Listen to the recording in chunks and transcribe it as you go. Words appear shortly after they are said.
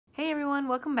everyone,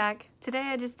 welcome back. Today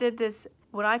I just did this,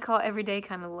 what I call everyday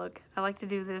kind of look. I like to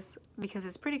do this because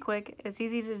it's pretty quick, it's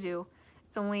easy to do.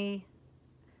 It's only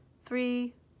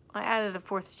I added a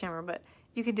fourth shimmer, but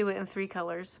you could do it in 3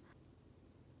 colors.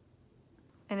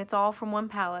 And it's all from one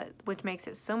palette, which makes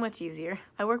it so much easier.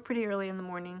 I work pretty early in the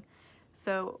morning,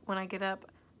 so when I get up,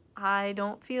 I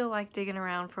don't feel like digging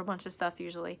around for a bunch of stuff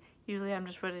usually. Usually I'm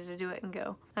just ready to do it and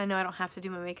go. I know I don't have to do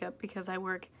my makeup because I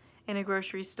work in a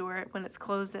grocery store when it's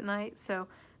closed at night, so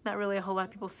not really a whole lot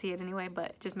of people see it anyway, but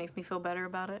it just makes me feel better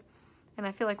about it. And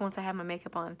I feel like once I have my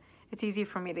makeup on, it's easier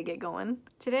for me to get going.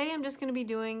 Today I'm just going to be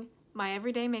doing my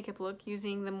everyday makeup look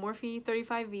using the Morphe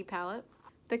 35V palette.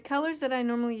 The colors that I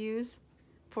normally use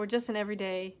for just an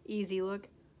everyday easy look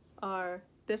are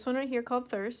this one right here called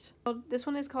Thirst. This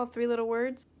one is called 3 Little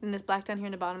Words, and this black down here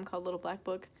in the bottom called Little Black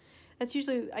Book. That's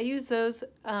usually, I use those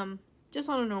just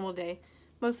on a normal day,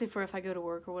 mostly for if I go to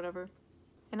work or whatever.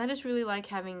 And I just really like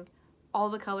having all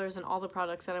the colors and all the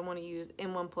products that I want to use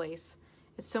in one place.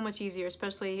 It's so much easier,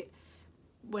 especially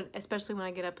when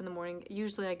I get up in the morning.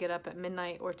 Usually I get up at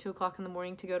midnight or 2 o'clock in the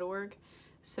morning to go to work.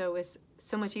 So it's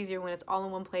so much easier when it's all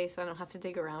in one place and I don't have to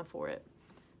dig around for it.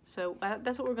 So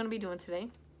that's what we're going to be doing today.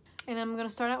 And I'm going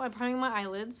to start out by priming my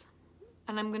eyelids.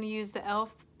 And I'm going to use the E.L.F.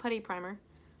 putty primer.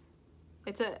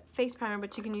 It's a face primer,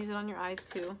 but you can use it on your eyes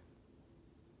too.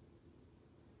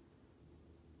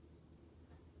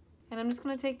 And I'm just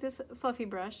going to take this fluffy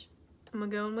brush. I'm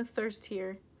going to go in with Thirst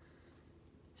here,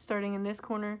 starting in this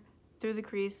corner, through the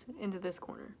crease, into this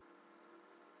corner.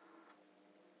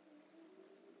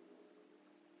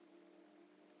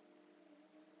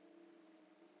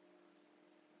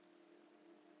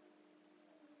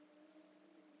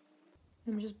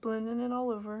 I'm just blending it all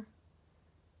over.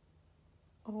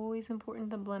 Always important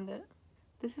to blend it.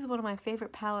 This is one of my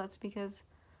favorite palettes because,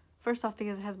 first off,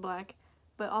 because it has black,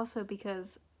 but also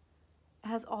because it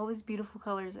has all these beautiful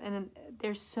colors and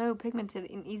they're so pigmented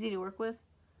and easy to work with.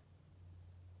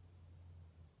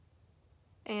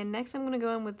 And next I'm going to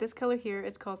go in with this color here.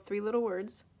 It's called 3 Little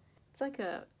Words. It's like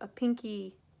a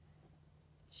pinky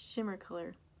shimmer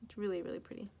color. It's really, really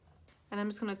pretty. And I'm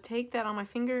just going to take that on my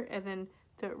finger and then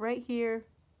throw it right here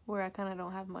where I kind of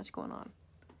don't have much going on.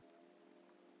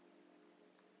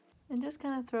 And just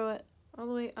kind of throw it all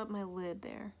the way up my lid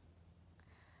there.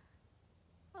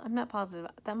 I'm not positive.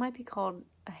 That might be called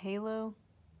a halo.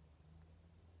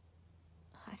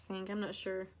 I think. I'm not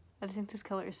sure. I just think this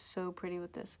color is so pretty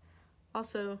with this.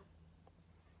 Also,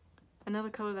 another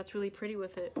color that's really pretty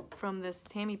with it from this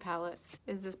Tammy palette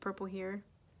is this purple here.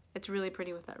 It's really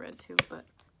pretty with that red too, but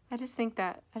I just think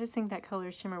that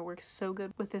color shimmer works so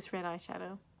good with this red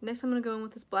eyeshadow. Next I'm going to go in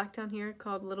with this black down here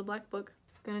called Little Black Book.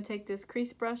 I'm going to take this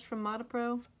crease brush from Mod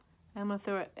Pro and I'm going to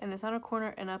throw it in this outer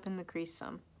corner and up in the crease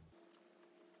some.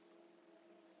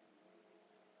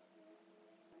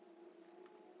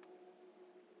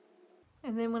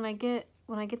 And then when I get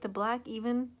the black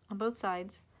even on both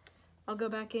sides, I'll go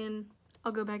back in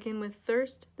with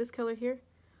Thirst, this color here,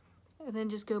 and then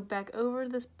just go back over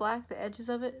this black, the edges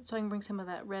of it, so I can bring some of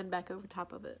that red back over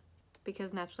top of it,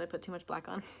 because naturally I put too much black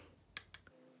on.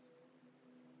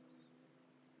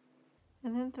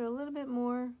 And then throw a little bit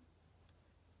more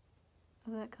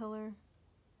of that color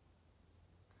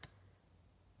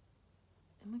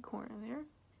in the corner there.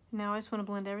 Now I just want to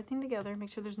blend everything together, make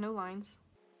sure there's no lines.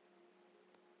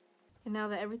 And now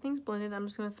that everything's blended, I'm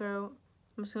just gonna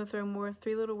throw more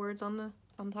 3 Little Words on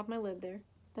top of my lid there.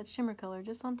 That shimmer color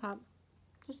just on top,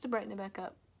 just to brighten it back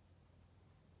up.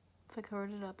 If I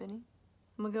covered it up any.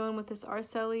 I'm gonna go in with this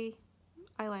Artistry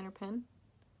eyeliner pen.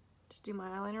 Just do my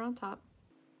eyeliner on top.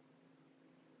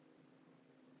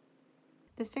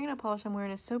 This fingernail polish I'm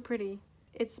wearing is so pretty.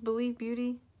 It's Believe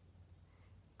Beauty,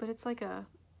 but it's like a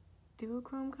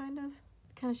duochrome kind of.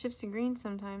 It kind of shifts to green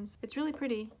sometimes. It's really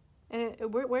pretty. And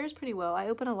it wears pretty well. I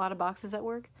open a lot of boxes at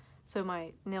work, so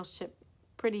my nails chip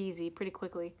pretty easy, pretty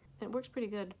quickly. And it works pretty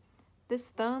good. This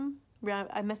thumb,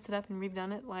 I messed it up and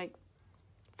redone it like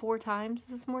 4 times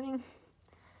this morning.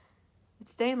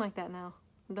 It's staying like that now.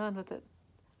 I'm done with it.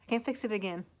 I can't fix it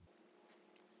again.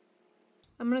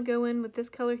 I'm going to go in with this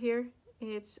color here.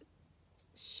 It's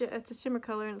a shimmer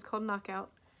color and it's called Knockout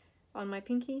on my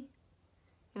pinky.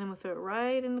 And I'm going to throw it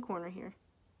right in the corner here.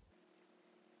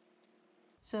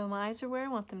 So my eyes are where I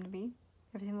want them to be.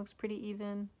 Everything looks pretty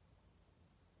even.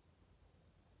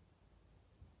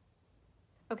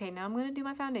 Okay, now I'm going to do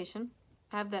my foundation.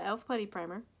 I have the E.L.F. putty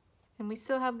primer. And we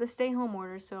still have the stay home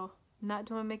order, so I'm not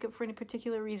doing makeup for any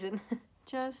particular reason.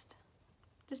 just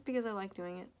because I like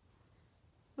doing it.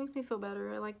 Makes me feel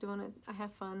better. I like doing it. I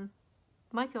have fun.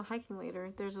 Might go hiking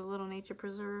later. There's a little nature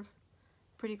preserve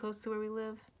pretty close to where we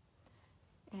live.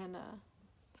 And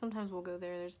so Sometimes we'll go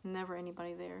there. There's never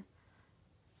anybody there.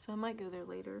 So I might go there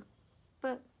later.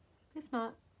 But if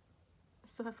not, I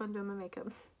still have fun doing my makeup.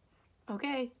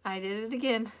 Okay, I did it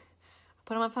again. I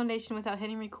put on my foundation without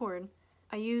hitting record.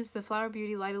 I used the Flower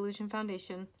Beauty Light Illusion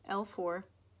Foundation, L4.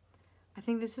 I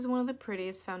think this is one of the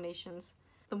prettiest foundations.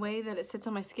 The way that it sits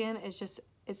on my skin is just,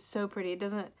 it's so pretty.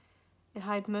 It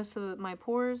hides most of my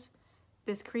pores.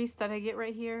 This crease that I get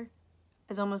right here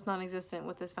is almost non-existent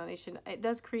with this foundation. It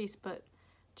does crease, but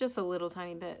just a little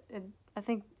tiny bit. I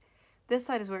think this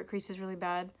side is where it creases really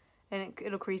bad, and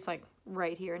it'll crease like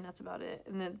right here, and that's about it.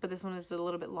 But this one is a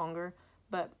little bit longer.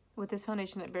 But with this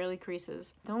foundation, it barely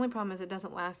creases. The only problem is it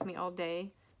doesn't last me all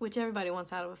day, which everybody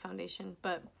wants out of a foundation.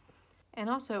 And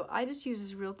also, I just use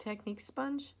this Real Technique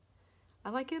sponge. I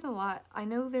like it a lot. I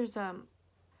know there's a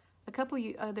couple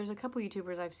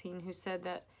YouTubers I've seen who said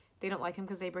that they don't like them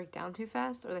because they break down too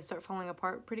fast or they start falling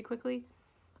apart pretty quickly.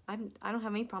 I don't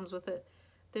have any problems with it.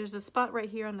 There's a spot right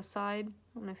here on the side. I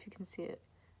don't know if you can see it.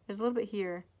 There's a little bit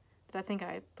here that I think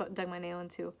I dug my nail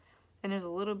into, and there's a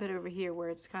little bit over here where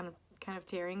it's kind of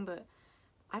tearing. But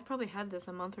I've probably had this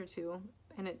a month or two,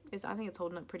 and I think it's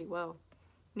holding up pretty well.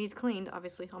 Needs cleaned,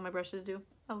 obviously. All my brushes do.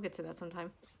 I'll get to that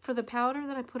sometime. For the powder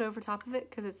that I put over top of it,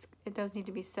 because it does need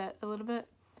to be set a little bit,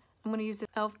 I'm going to use the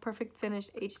E.L.F. Perfect Finish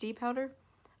HD powder.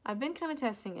 I've been kind of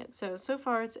testing it, so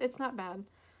far it's not bad.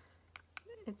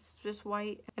 It's just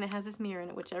white, and it has this mirror in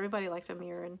it, which everybody likes a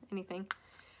mirror in anything.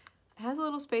 It has a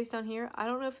little space down here. I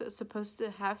don't know if it was supposed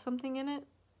to have something in it.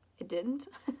 It didn't.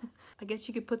 I guess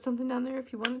you could put something down there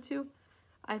if you wanted to.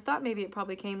 I thought maybe it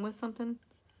probably came with something,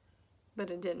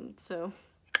 but it didn't, so...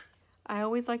 I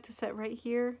always like to set right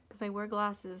here because I wear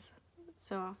glasses,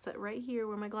 so I'll set right here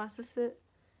where my glasses sit,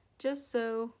 just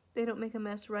so they don't make a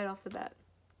mess right off the bat.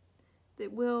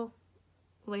 It will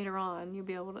later on. You'll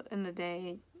be able to, in the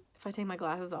day, if I take my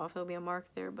glasses off, there'll be a mark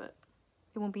there, but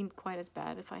it won't be quite as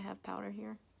bad if I have powder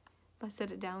here. If I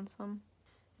set it down some.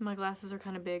 And my glasses are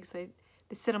kind of big, so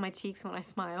they sit on my cheeks when I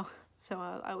smile, so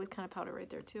I always kind of powder right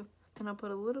there too. And I'll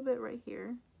put a little bit right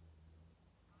here.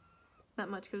 Not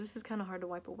much, because this is kind of hard to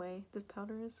wipe away, this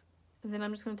powder is. And then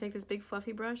I'm just going to take this big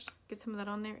fluffy brush, get some of that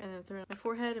on there, and then throw it on my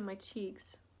forehead and my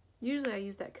cheeks. Usually I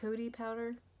use that Coty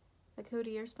powder, that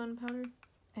Coty Airspun powder.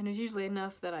 And it's usually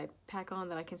enough that I pack on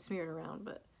that I can smear it around,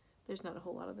 but there's not a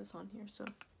whole lot of this on here, so.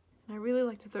 And I really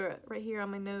like to throw it right here on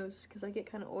my nose, because I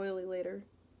get kind of oily later.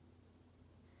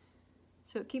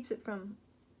 So it keeps it from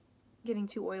getting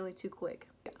too oily too quick.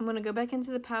 I'm going to go back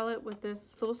into the palette with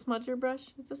this little smudger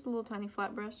brush. It's just a little tiny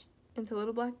flat brush. Into a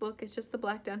little black book. It's just the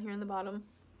black down here in the bottom.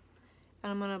 And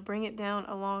I'm going to bring it down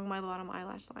along my bottom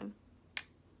eyelash line.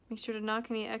 Make sure to knock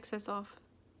any excess off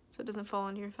so it doesn't fall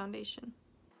onto your foundation.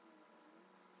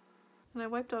 And I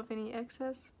wiped off any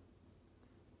excess.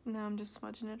 Now I'm just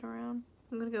smudging it around.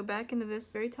 I'm going to go back into this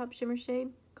very top shimmer shade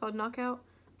called Knockout.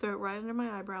 Throw it right under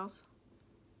my eyebrows.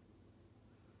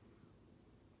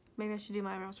 Maybe I should do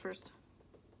my eyebrows first.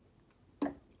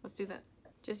 Let's do that.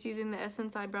 Just using the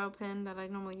Essence eyebrow pen that I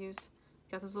normally use.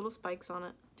 Got those little spikes on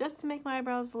it. Just to make my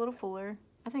eyebrows a little fuller.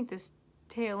 I think this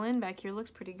tail end back here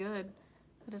looks pretty good.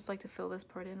 I just like to fill this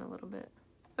part in a little bit.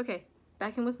 Okay,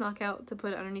 back in with Knockout to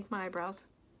put it underneath my eyebrows.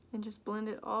 And just blend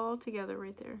it all together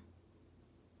right there.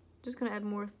 Just gonna add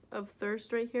more of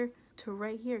Thirst right here to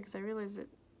right here because I realized that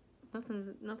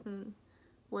nothing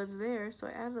was there, so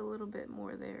I added a little bit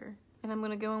more there. And I'm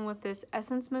gonna go in with this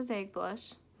Essence Mosaic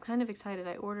blush. Kind of excited.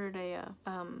 I ordered a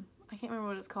I can't remember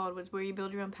what it's called, but it's where you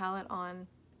build your own palette on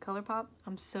ColourPop.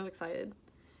 I'm so excited.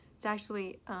 It's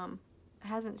actually it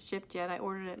hasn't shipped yet. I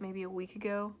ordered it maybe a week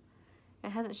ago. It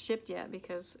hasn't shipped yet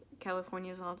because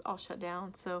California is all shut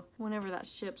down, so whenever that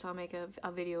ships I'll make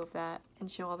a video of that and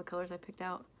show all the colors I picked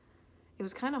out. It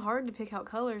was kind of hard to pick out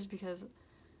colors because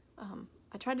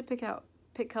I tried to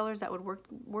pick colors that would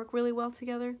work really well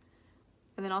together,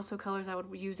 and then also colors I would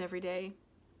use every day.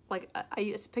 Like,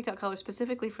 I picked out colors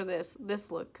specifically for this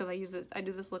look, because I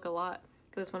do this look a lot,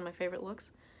 because it's one of my favorite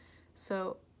looks.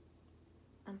 So,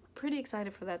 I'm pretty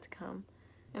excited for that to come.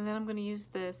 And then I'm going to use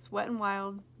this Wet n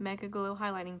Wild Mega Glow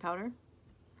Highlighting Powder.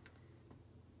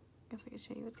 I guess I can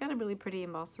show you. It's got a really pretty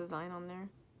embossed design on there.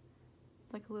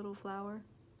 Like a little flower.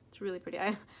 It's really pretty.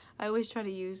 I always try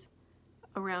to use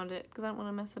around it, because I don't want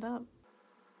to mess it up.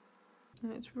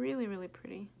 And it's really, really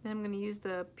pretty. Then I'm going to use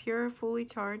the PUR Fully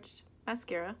Charged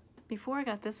Mascara. Before I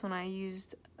got this one, I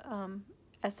used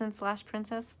Essence Lash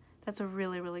Princess. That's a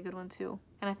really, really good one too.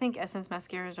 And I think Essence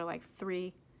mascaras are like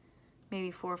 $3,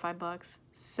 maybe $4 or $5.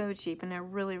 So cheap, and they're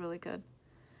really, really good.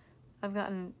 I've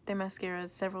gotten their mascaras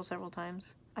several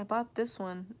times. I bought this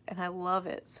one, and I love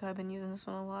it, so I've been using this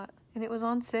one a lot. And it was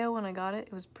on sale when I got it.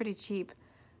 It was pretty cheap.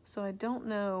 So I don't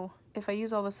know if I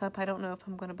use all this up, I don't know if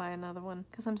I'm going to buy another one.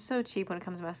 Because I'm so cheap when it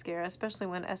comes to mascara, especially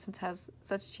when Essence has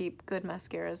such cheap, good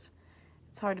mascaras.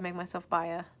 It's hard to make myself buy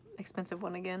a expensive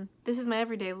one again. This is my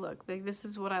everyday look. Like, this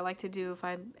is what I like to do if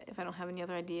I don't have any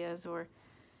other ideas, or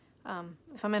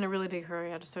if I'm in a really big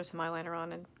hurry, I'll just throw some eyeliner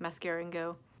on and mascara and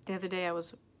go. The other day I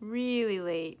was really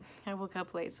late. I woke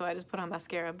up late, so I just put on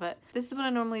mascara. But this is what I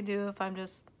normally do if I'm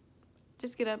just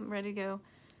get up and ready to go.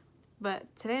 But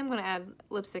today I'm going to add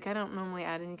lipstick. I don't normally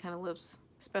add any kind of lips,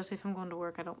 especially if I'm going to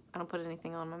work. I don't put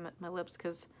anything on my lips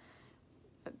because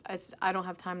I don't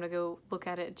have time to go look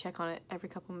at it and check on it every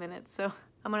couple minutes. So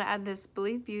I'm going to add this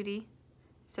Believe Beauty.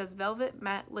 It says Velvet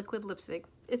Matte Liquid Lipstick.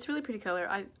 It's a really pretty color.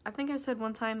 I think I said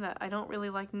one time that I don't really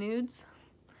like nudes.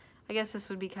 I guess this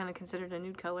would be kind of considered a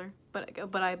nude color.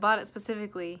 But I bought it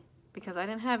specifically because I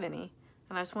didn't have any,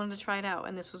 and I just wanted to try it out,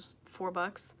 and this was $4.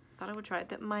 Thought I would try it.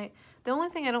 The only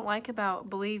thing I don't like about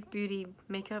Believe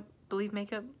makeup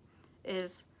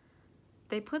is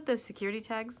they put those security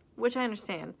tags, which I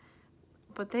understand,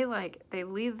 but they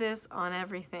leave this on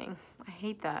everything. I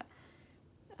hate that.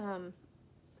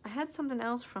 I had something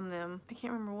else from them. I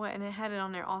can't remember what, and it had it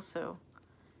on there also,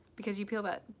 because you peel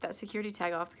that security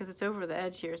tag off because it's over the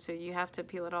edge here, so you have to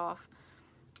peel it off.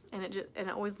 And it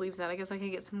always leaves that. I guess I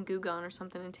could get some Goo Gone or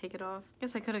something and take it off. I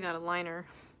guess I could have got a liner,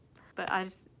 but I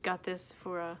just got this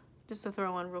for just to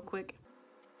throw on real quick.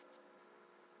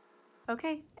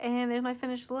 Okay, and there's my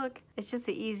finished look. It's just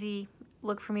an easy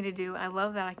look for me to do. I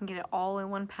love that I can get it all in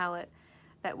one palette.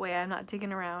 That way I'm not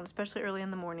digging around, especially early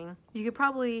in the morning. You could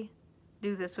probably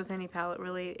do this with any palette,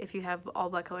 really, if you have all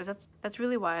black colors. That's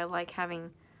really why I like having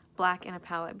black in a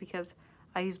palette, because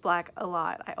I use black a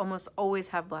lot. I almost always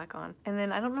have black on. And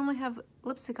then I don't normally have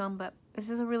lipstick on, but this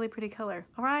is a really pretty color.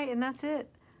 Alright, and that's it.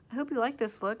 I hope you like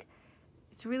this look.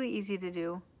 It's really easy to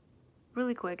do.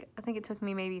 Really quick. I think it took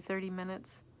me maybe 30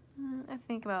 minutes. I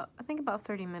think about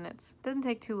 30 minutes. Doesn't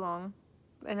take too long.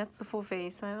 And that's the full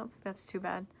face, so I don't think that's too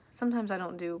bad. Sometimes I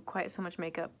don't do quite so much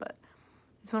makeup, but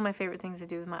it's one of my favorite things to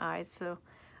do with my eyes. So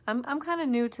I'm kind of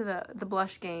new to the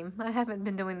blush game. I haven't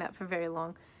been doing that for very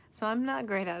long, so I'm not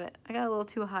great at it. I got a little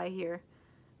too high here,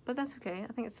 but that's okay.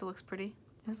 I think it still looks pretty.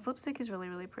 This lipstick is really,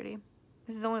 really pretty.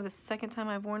 This is only the second time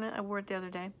I've worn it. I wore it the other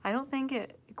day. I don't think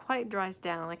it quite dries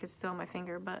down, like it's still on my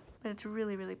finger, but it's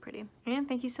really, really pretty. And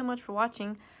thank you so much for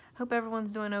watching. Hope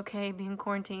everyone's doing okay being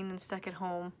quarantined and stuck at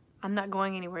home. I'm not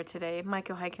going anywhere today. I might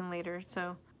go hiking later,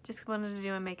 so just wanted to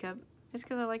do my makeup just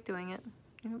because I like doing it.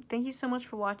 Thank you so much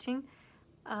for watching.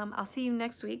 I'll see you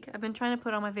next week. I've been trying to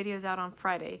put all my videos out on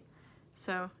Friday,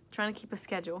 so trying to keep a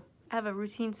schedule. I have a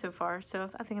routine so far, so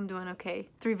I think I'm doing okay.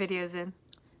 3 videos in.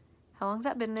 How long's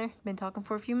that been there? Been talking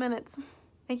for a few minutes.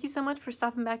 Thank you so much for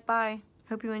stopping back by.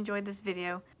 Hope you enjoyed this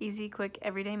video. Easy, quick,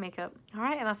 everyday makeup.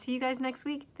 Alright, and I'll see you guys next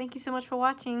week. Thank you so much for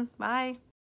watching. Bye.